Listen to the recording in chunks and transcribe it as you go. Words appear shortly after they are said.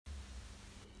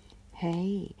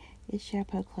Hey, it's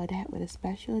Chapeau Claudette with a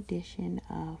special edition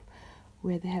of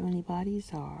Where the Heavenly Bodies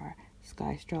Are,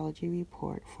 Sky Astrology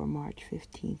Report for March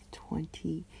 15th,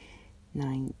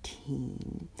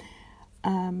 2019.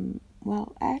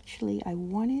 Actually, I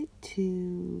wanted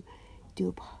to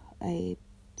do a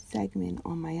segment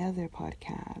on my other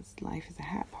podcast, Life is a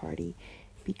Hat Party,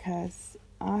 because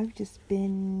I've just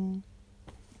been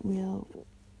real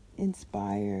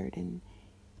inspired and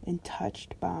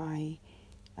touched by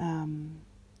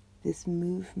this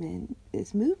movement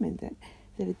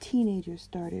that a teenager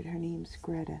started. Her name's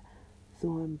Greta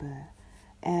Thunberg,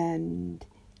 and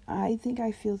I think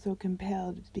I feel so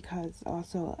compelled because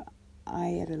also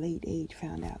I, at a late age,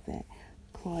 found out that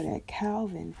Claudette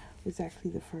Calvin was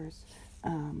actually the first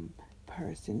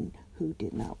person who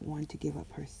did not want to give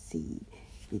up her seat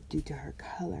due to her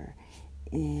color,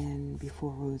 and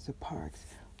before Rosa Parks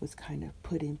was kind of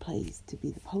put in place to be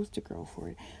the poster girl for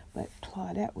it. But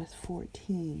Claudette was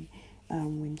 14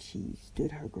 when she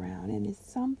stood her ground. And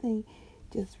it's something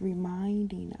just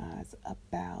reminding us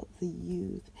about the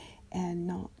youth and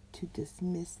not to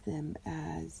dismiss them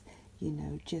as,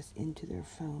 just into their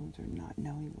phones or not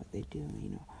knowing what they're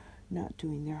doing or not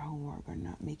doing their homework or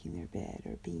not making their bed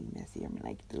or being messy.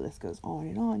 The list goes on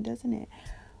and on, doesn't it?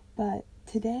 But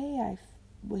today I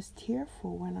was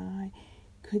tearful when I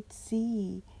could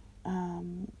see,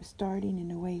 starting in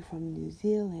a way from New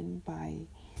Zealand by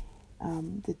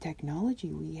the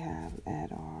technology we have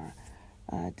at our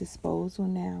disposal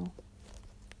now.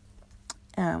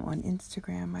 On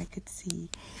Instagram, I could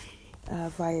see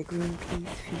via Greenpeace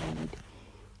feed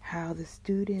how the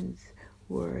students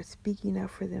were speaking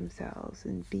up for themselves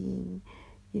and being,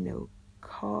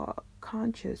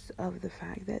 conscious of the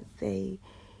fact that they,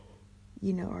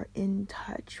 are in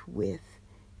touch with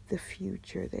the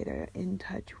future, that are in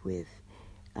touch with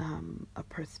a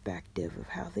perspective of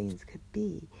how things could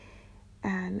be.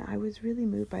 And I was really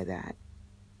moved by that.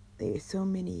 So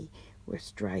many were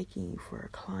striking for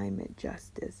climate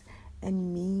justice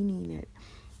and meaning it.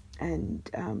 And,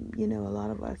 a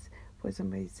lot of us, what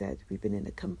somebody said, we've been in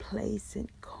a complacent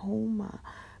coma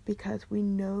because we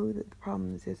know that the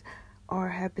problems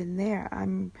have been there. I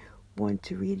want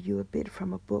to read you a bit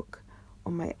from a book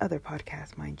on my other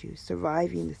podcast, mind you,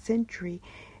 Surviving the Century,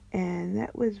 and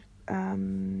that was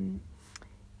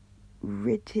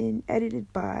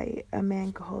edited by a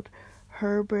man called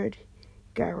Herbert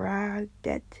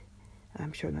Garadet.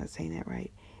 I'm sure I'm not saying that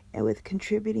right. And with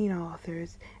contributing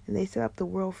authors, and they set up the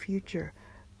World Future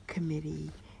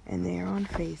Committee, and they're on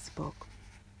Facebook.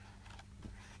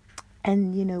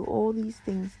 And, all these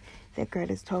things that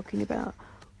Greta's talking about,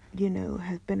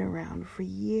 have been around for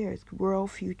years. World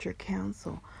Future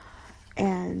Council.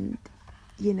 And,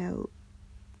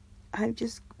 I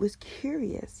just was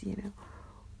curious,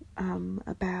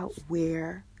 about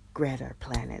where Greta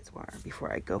planets were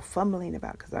before I go fumbling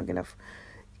about, because I'm going to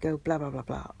go blah, blah, blah,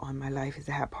 blah on my Life is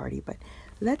a Hat Party. But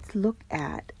let's look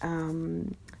at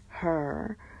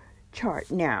her chart.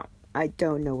 Now, I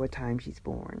don't know what time she's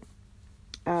born.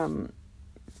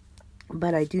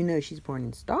 But I do know she's born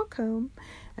in Stockholm,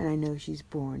 and I know she's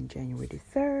born January the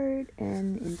 3rd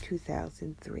and in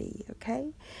 2003,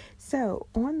 okay? So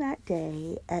on that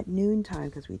day at noontime,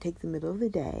 because we take the middle of the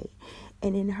day,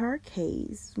 and in her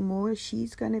case,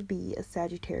 she's going to be a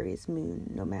Sagittarius moon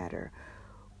no matter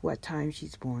what time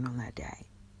she's born on that day,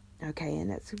 okay? And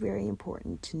that's very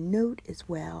important to note as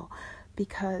well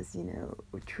because, a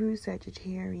true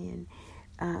Sagittarian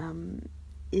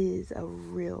is a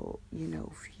real,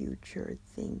 future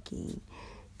thinking,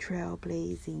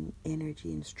 trailblazing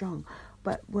energy and strong.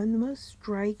 But one of the most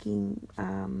striking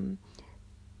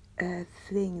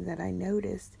thing that I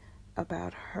noticed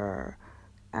about her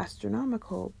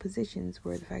astronomical positions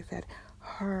were the fact that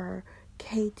her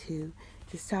K2,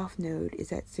 the south node,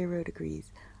 is at 0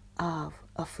 degrees of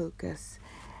a focus.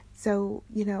 So,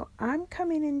 I'm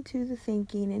coming into the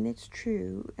thinking, and it's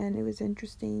true, and it was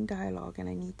interesting dialogue, and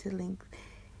I need to link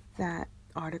that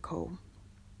article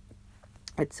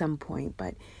at some point.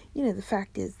 But, the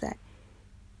fact is that,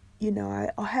 I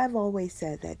have always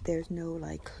said that there's no,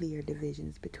 clear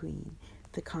divisions between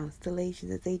the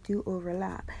constellations, that they do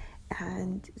overlap.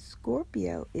 And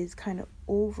Scorpio is kind of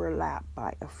overlapped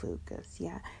by a focus,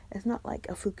 yeah? It's not like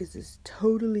a focus is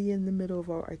totally in the middle of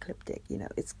our ecliptic,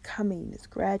 it's coming, it's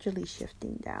gradually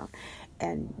shifting down.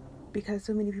 And because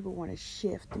so many people want to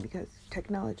shift, and because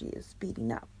technology is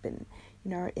speeding up, and,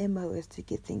 our MO is to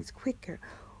get things quicker,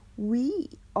 we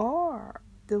are,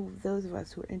 those of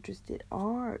us who are interested,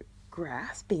 are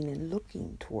grasping and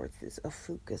looking towards this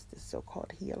Ophiuchus, this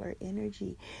so-called healer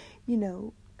energy,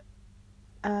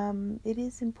 it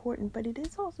is important, but it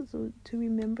is also to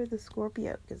remember the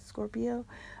Scorpio, because Scorpio,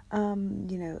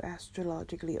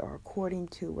 astrologically, or according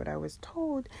to what I was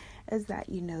told, is that,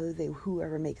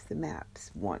 whoever makes the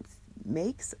maps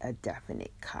makes a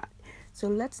definite cut. So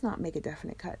let's not make a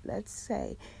definite cut. Let's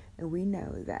say, and we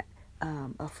know that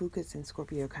Ophiuchus and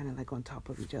Scorpio are kind of like on top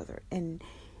of each other. And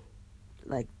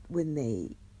like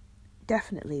when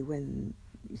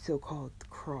so-called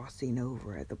crossing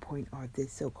over at the point, or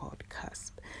this so-called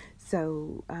cusp.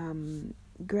 So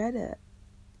Greta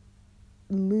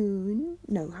Moon,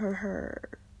 her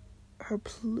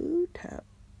Pluto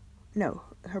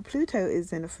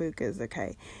is in Ophiuchus,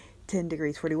 okay, 10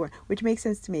 degrees 41, which makes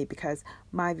sense to me because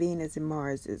my Venus and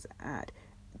Mars is at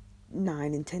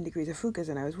 9 and 10 degrees of Ophiuchus,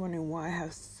 and I was wondering why I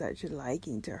have such a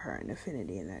liking to her and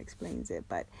affinity, and that explains it.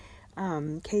 But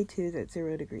K2 is at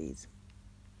 0 degrees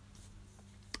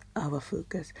of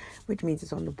Ophiuchus, which means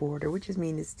it's on the border, which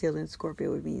means it's still in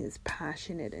Scorpio, which means it's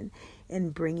passionate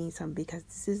and bringing some, because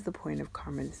this is the point of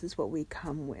karma. This is what we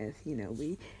come with,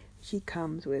 she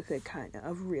comes with a kind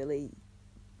of really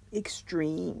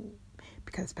extreme,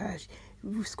 because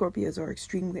Scorpios are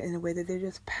extreme in a way that they're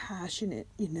just passionate,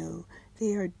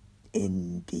 they are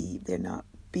in deep, they're not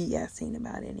BSing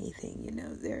about anything,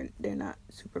 they're not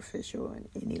superficial on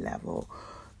any level,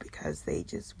 because they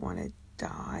just want to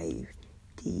dive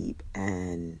deep.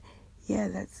 And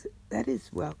that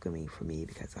is welcoming for me,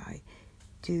 because I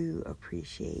do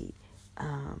appreciate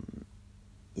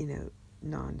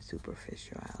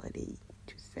non-superficiality,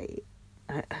 to say.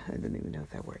 I don't even know if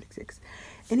that word exists.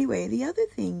 Anyway, the other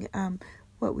thing,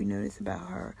 what we notice about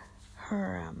her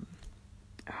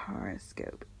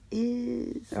horoscope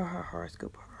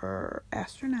her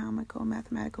astronomical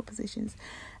mathematical positions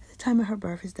at the time of her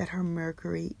birth, is that her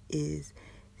Mercury is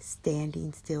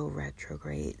standing still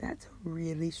retrograde. That's a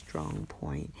really strong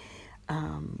point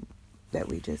that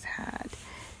we just had,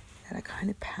 that I kind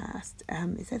of passed.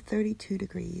 It's at 32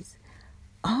 degrees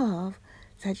of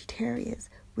Sagittarius,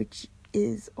 which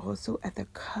is also at the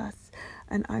cusp.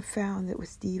 And I found that with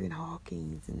Stephen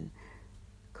Hawking and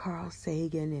Carl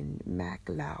Sagan and Mac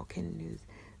Laukin,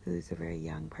 who's a very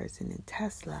young person, in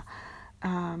Tesla,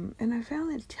 and I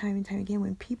found that time and time again,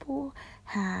 when people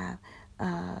have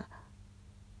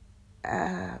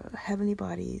heavenly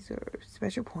bodies or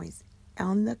special points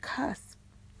on the cusp,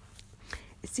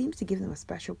 it seems to give them a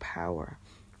special power.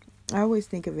 I always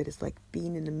think of it as like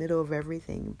being in the middle of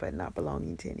everything, but not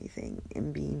belonging to anything,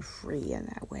 and being free in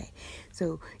that way.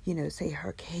 So, say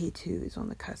her K2 is on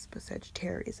the cusp of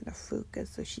Sagittarius and Ophiuchus,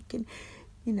 so she can,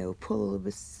 pull a little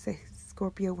bit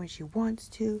Scorpio when she wants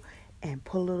to, and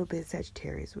pull a little bit of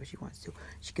Sagittarius when she wants to.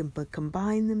 She can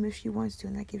combine them if she wants to,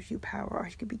 and that gives you power. Or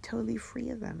she could be totally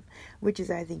free of them, which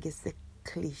is, I think, is the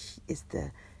cliche, is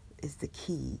the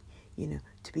key,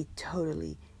 to be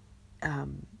totally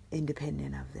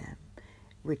independent of them,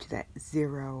 which that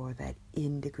 0 or that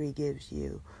in degree gives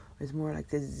you, is more like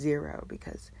the 0,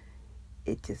 because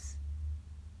it just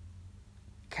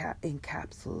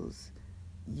encapsulates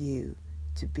you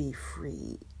to be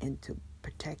free and to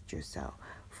protect yourself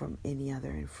from any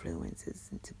other influences,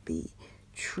 and to be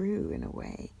true in a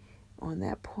way on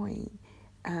that point.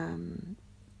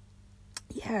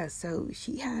 So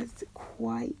she has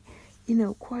quite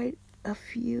a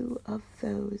few of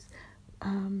those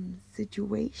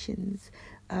situations.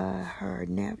 Her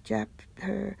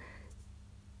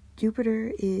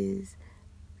Jupiter is,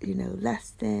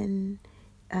 less than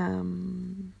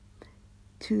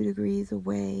 2 degrees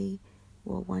away,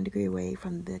 1 degree away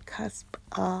from the cusp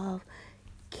of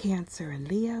Cancer and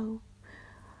Leo.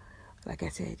 Like I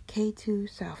said, K2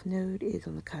 South Node is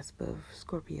on the cusp of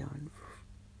Scorpio and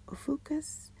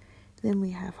Ophiuchus. Then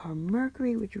we have her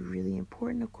Mercury, which is really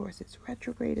important. Of course, it's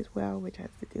retrograde as well, which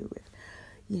has to do with,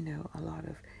 a lot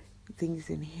of things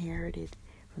inherited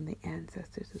from the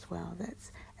ancestors as well.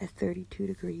 That's at 32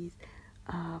 degrees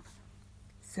of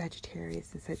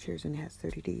Sagittarius, and Sagittarius only has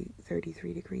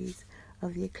 33 degrees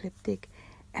of the ecliptic.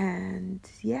 And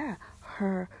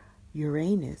her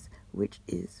Uranus, which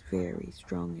is very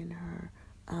strong in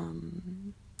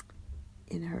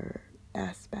her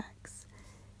aspects,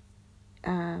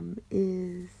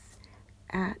 is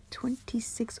at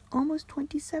 26, almost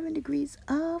 27 degrees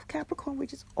of Capricorn,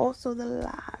 which is also the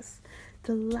last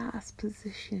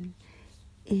position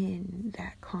in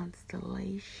that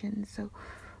constellation. So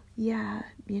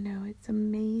it's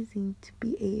amazing to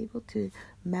be able to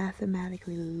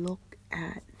mathematically look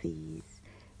at these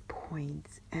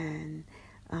points and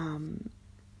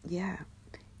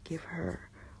give her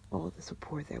all the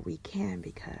support that we can,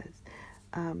 because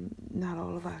not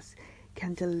all of us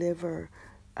can deliver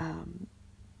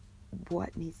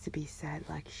what needs to be said,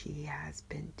 like she has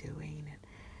been doing.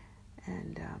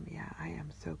 And I am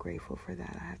so grateful for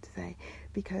that, I have to say,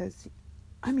 because,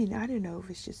 I don't know if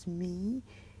it's just me,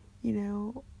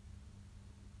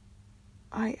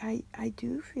 I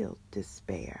do feel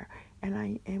despair,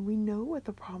 and we know what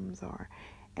the problems are,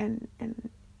 and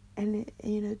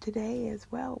today as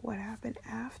well, what happened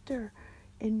after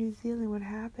in New Zealand, what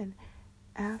happened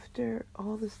after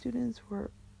all the students were,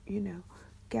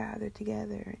 gathered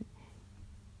together and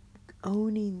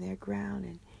owning their ground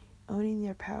and owning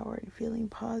their power and feeling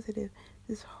positive,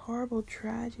 this horrible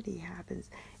tragedy happens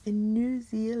in New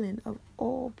Zealand, of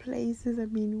all places.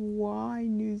 Why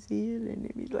New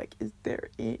Zealand? Is there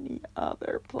any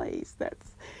other place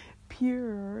that's pure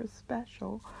or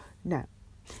special? No.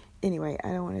 Anyway, I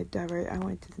don't want to divert. I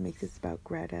wanted to make this about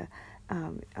Greta.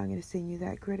 I'm going to sing you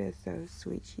that. Greta is so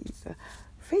sweet. She's a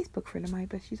Facebook friend of mine,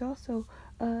 but she's also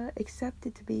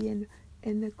accepted to be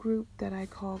in the group that I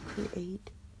call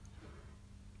Create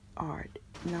Art,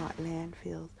 Not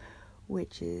Landfills,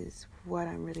 which is what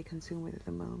I'm really consumed with at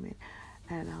the moment.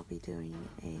 And I'll be doing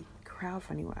a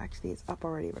crowdfunding. Well, actually, it's up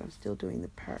already, but I'm still doing the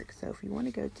perk. So if you want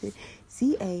to go to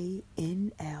canl.com,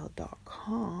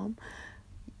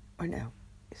 or no,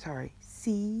 sorry,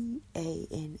 canl.app,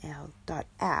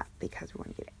 because we want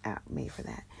to get an app made for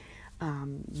that.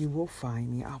 You will find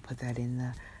me. I'll put that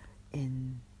in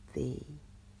the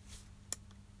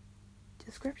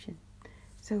description.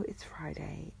 So it's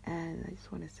Friday, and I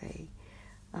just want to say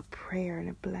a prayer and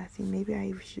a blessing. Maybe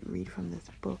I should read from this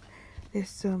book. There's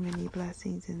so many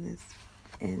blessings in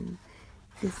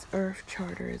this Earth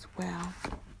Charter as well.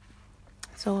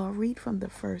 So I'll read from the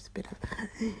first bit of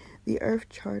the Earth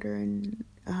Charter, and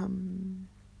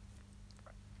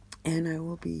I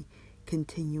will be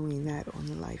continuing that on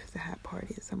the Life is a Hat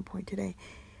Party at some point today.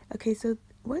 Okay, so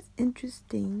what's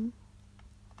interesting?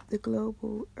 The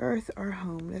global Earth, our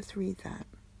home. Let's read that.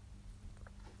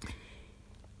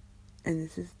 And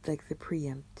this is like the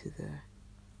preempt to the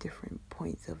different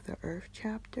points of the Earth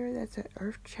chapter. That's at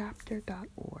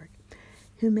earthchapter.org.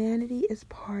 Humanity is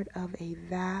part of a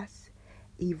vast,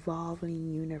 evolving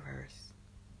universe.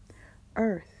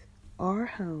 Earth, our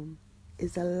home,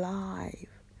 is alive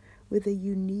with a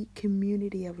unique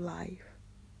community of life.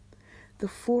 The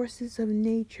forces of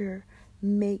nature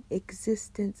make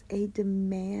existence a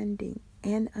demanding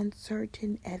and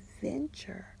uncertain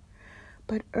adventure,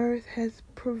 but Earth has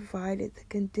provided the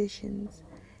conditions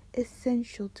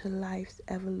essential to life's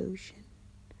evolution.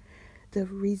 The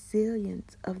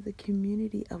resilience of the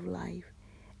community of life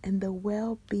and the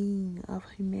well-being of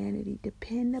humanity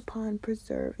depend upon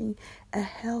preserving a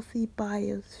healthy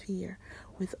biosphere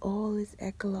with all its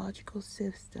ecological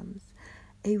systems,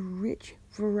 a rich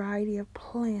variety of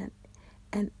plant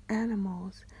and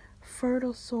animals,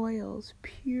 fertile soils,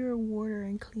 pure water,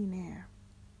 and clean air.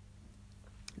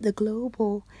 The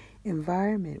global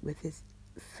environment with its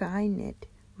finite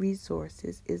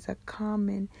resources is a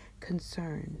common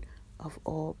concern of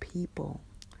all people.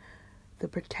 The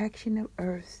protection of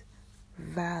Earth's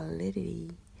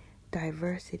validity,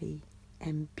 diversity,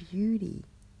 and beauty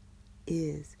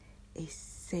is a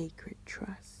sacred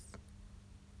trust.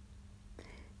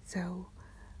 So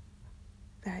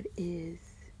that is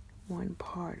one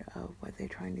part of what they're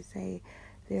trying to say.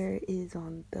 There is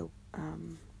on the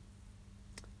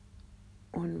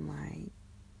on my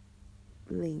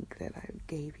link that I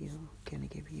gonna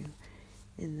give you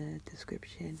in the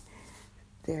description,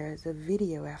 there's a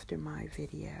video after my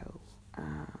video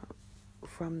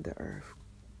from the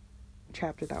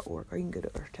earthchapter.org, or you can go to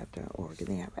earthchapter.org, and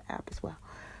they have an app as well,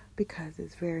 because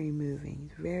it's very moving.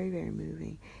 It's very, very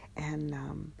moving. And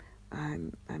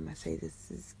I must say,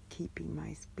 this is keeping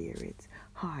my spirits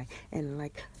high. And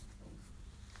like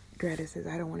Greta says,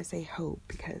 I don't want to say hope,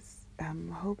 because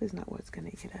hope is not what's going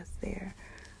to get us there.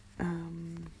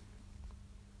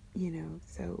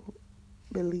 So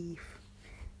belief.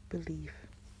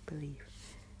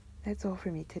 That's all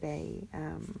for me today.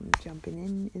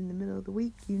 Jumping in the middle of the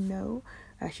week,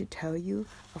 I should tell you,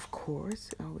 of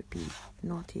course, I would be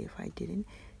naughty if I didn't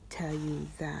tell you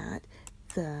that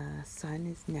the sun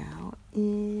is now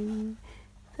in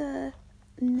the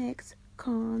next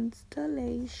constellation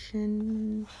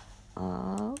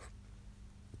of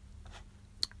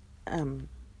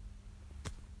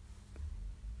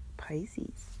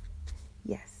Pisces.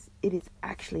 Yes, it is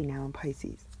actually now in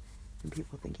Pisces. And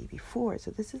people think it before. So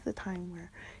this is the time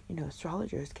where,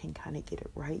 astrologers can kind of get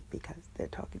it right, because they're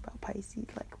talking about Pisces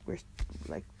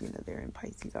they're in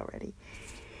Pisces already.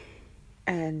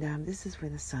 And this is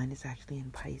when the sun is actually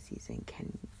in Pisces and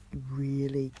can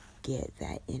really get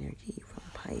that energy from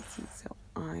Pisces. So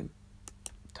I'm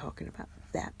talking about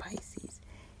that Pisces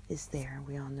is there.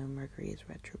 We all know Mercury is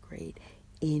retrograde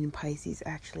in Pisces.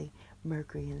 Actually,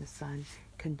 Mercury and the Sun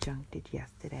conjuncted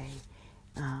yesterday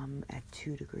at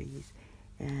 2 degrees,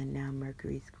 and now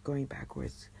Mercury's going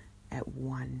backwards at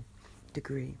 1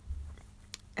 degree,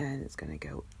 and it's going to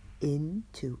go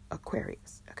into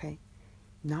Aquarius, okay?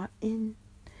 Not in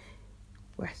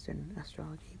Western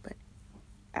astrology, but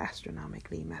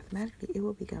astronomically, mathematically, it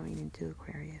will be going into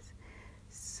Aquarius.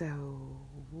 So,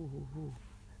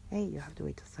 hey, you'll have to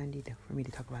wait till Sunday for me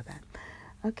to talk about that.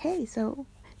 Okay, so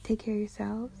take care of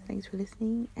yourselves. Thanks for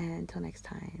listening, and until next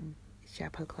time, it's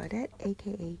Chapeau Claudette,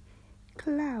 aka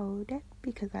Cloudette,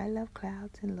 because I love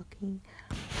clouds and looking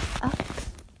up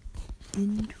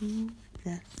into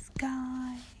the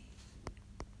sky.